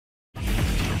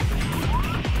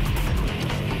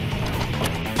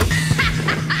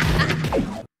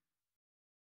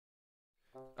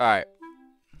Alright.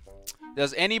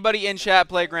 Does anybody in chat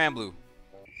play Granblue?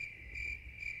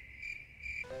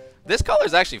 This color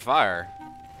is actually fire.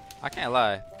 I can't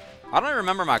lie. I don't even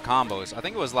remember my combos. I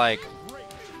think it was like...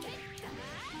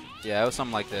 Yeah, it was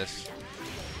something like this.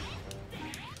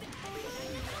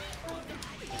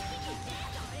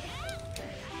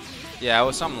 Yeah, it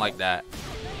was something like that.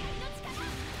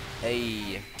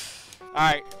 Hey.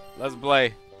 Alright, let's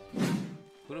play.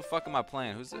 Who the fuck am I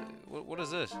playing? Who's it? What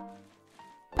is this?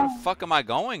 Where the fuck am I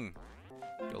going?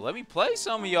 Yo, let me play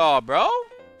some of y'all, bro.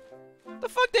 The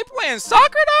fuck they playing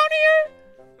soccer down here?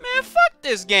 Man, fuck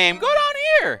this game. Go down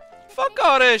here. Fuck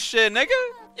all this shit, nigga.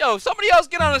 Yo, somebody else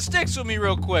get on the sticks with me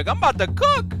real quick. I'm about to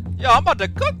cook. Yo, I'm about to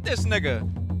cook this nigga.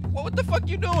 What the fuck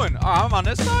you doing? Oh, I'm on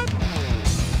this side?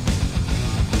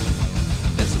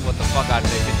 This is what the fuck I'd pay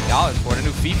 $50 for. The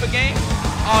new FIFA game?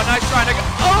 Oh, nice try, nigga.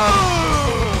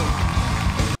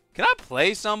 Oh! Can I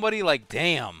play somebody? Like,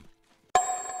 damn.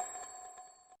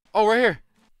 Oh, right here.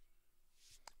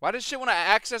 Why does shit want to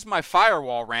access my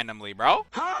firewall randomly, bro?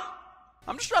 Huh?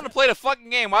 I'm just trying to play the fucking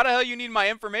game. Why the hell you need my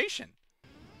information?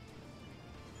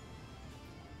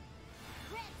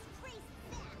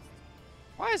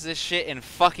 Why is this shit in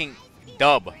fucking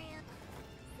dub? Okay,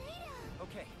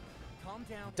 calm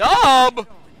down. Dub?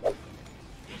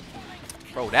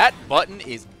 Bro, that button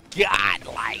is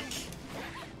godlike.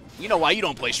 You know why you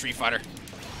don't play Street Fighter?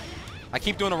 I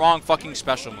keep doing the wrong fucking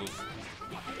special move.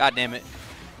 God damn it.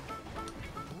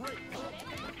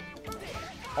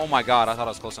 Oh my god, I thought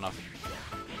I was close enough.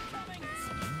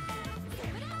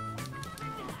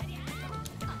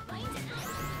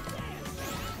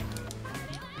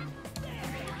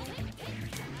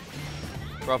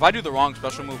 Bro, if I do the wrong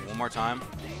special move one more time,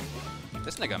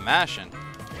 this nigga mashing.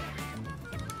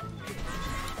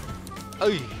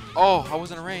 Oh, I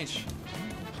wasn't in range.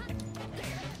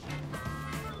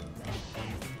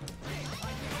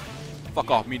 Fuck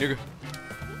off me, nigga.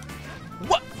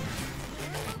 What?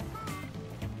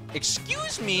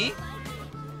 Excuse me?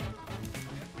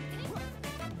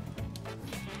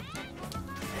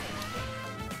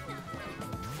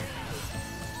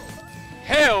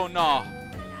 Hell no.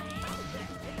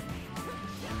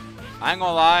 I ain't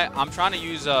gonna lie, I'm trying to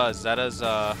use Zeta's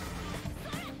I'm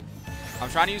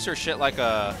trying to use her shit like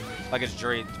it's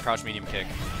jury crouch medium kick.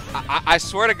 I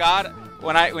swear to God,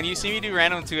 when you see me do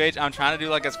random 2H, I'm trying to do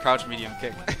like it's crouch medium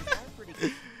kick.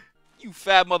 You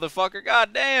fat motherfucker,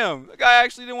 god damn. The guy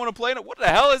actually didn't want to play it. What the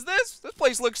hell is this? This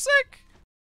place looks sick.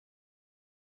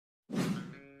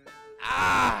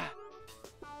 Ah.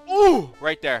 Ooh,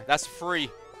 right there. That's free.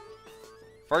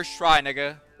 First try,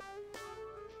 nigga.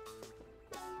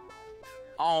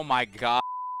 Oh my god.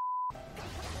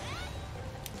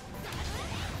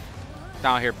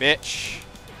 Down here, bitch.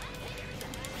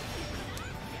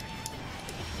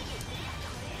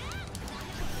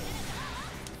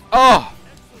 Oh!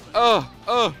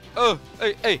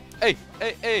 Hey.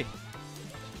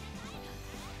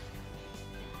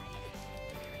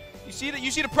 You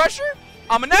see the pressure?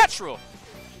 I'm a natural.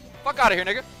 Fuck out of here,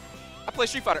 nigga. I play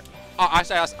Street Fighter. Oh, I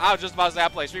was just about to say I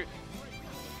play Street.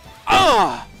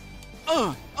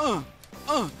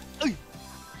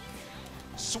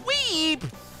 Sweep!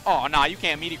 Oh, nah, you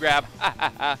can't meaty grab.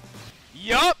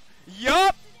 Yup.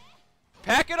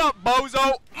 Pack it up,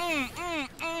 bozo.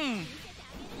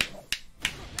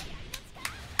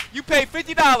 You pay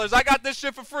 $50. I got this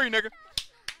shit for free, nigga.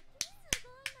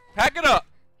 Pack it up.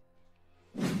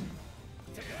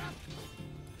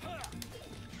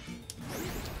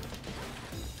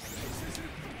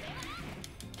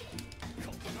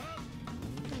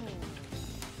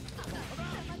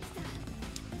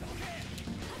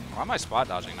 Why am I spot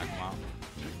dodging that come out?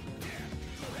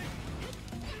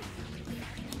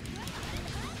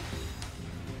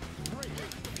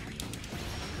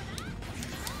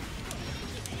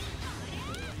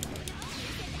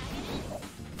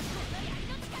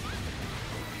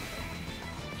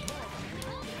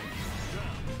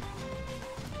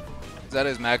 That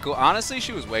is mad cool. Honestly,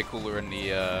 she was way cooler in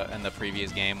the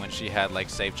previous game when she had like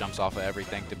safe jumps off of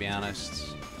everything, to be honest.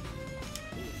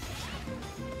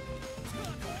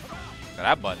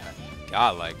 That button,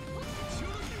 god, like.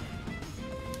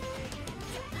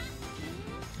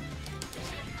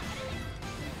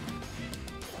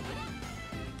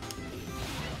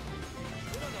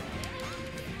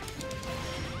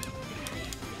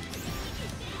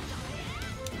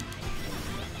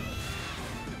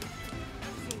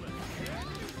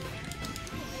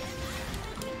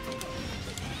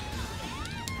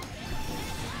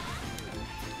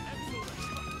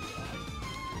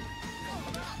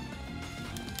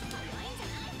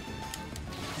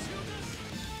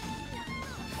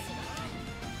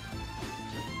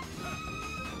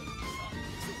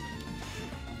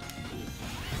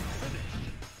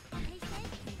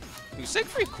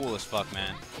 Siegfried cool as fuck,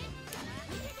 man.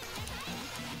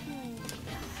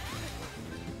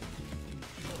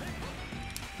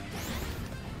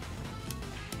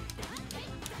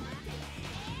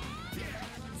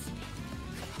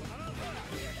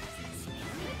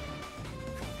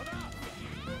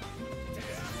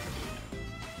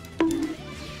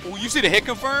 Oh, you see the hit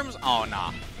confirms? Oh,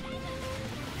 nah.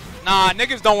 Nah,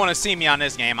 niggas don't want to see me on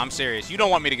this game. I'm serious. You don't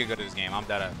want me to get good at this game. I'm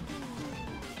dead at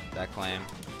that claim.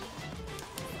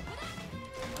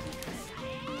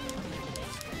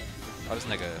 Oh, this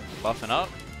nigga buffing up.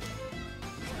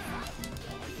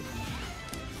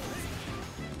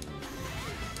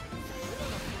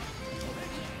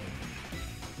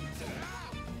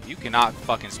 You cannot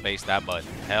fucking space that button.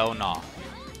 Hell no.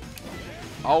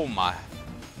 Oh my.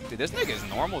 Dude, this nigga's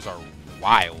normals are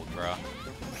wild, bro.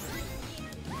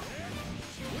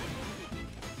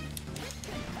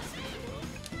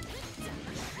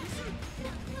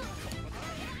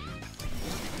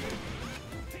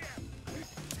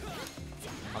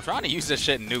 I'm trying to use this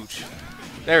shit in Nooch.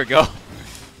 There we go.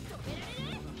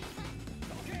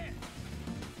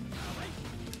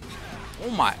 Oh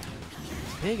my.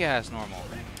 Big ass normal.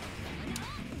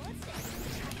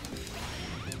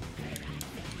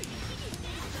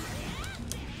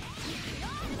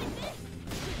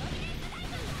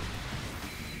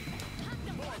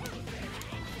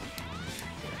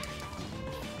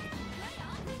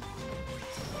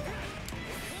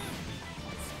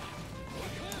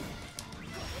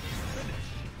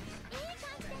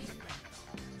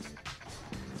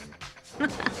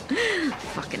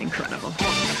 Fucking incredible.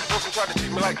 Most try to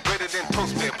treat me like greater than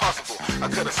toast me impossible. I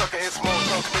cut a sucker in small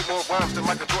chunks, make more rhymes than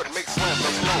Michael Jordan makes slams.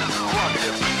 I'm slow.